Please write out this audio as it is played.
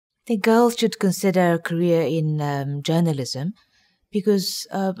think girls should consider a career in journalism because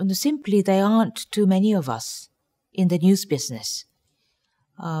simply there aren't too many of us in the news business.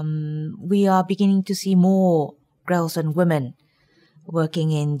 We are beginning to see more girls and women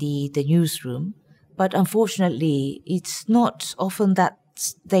working in the newsroom, but unfortunately, it's not often that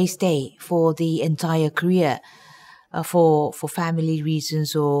they stay for the entire career for family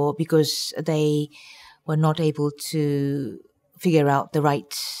reasons or because they were not able to figure out the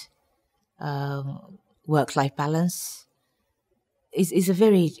right work-life balance. It's a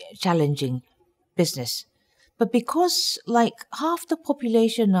very challenging business. But because like half the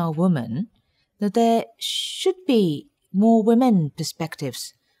population are women, there should be more women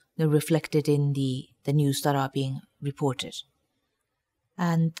perspectives reflected in the news that are being reported.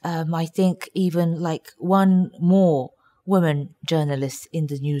 And I think even like one more woman journalist in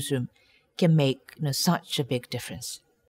the newsroom can make such a big difference.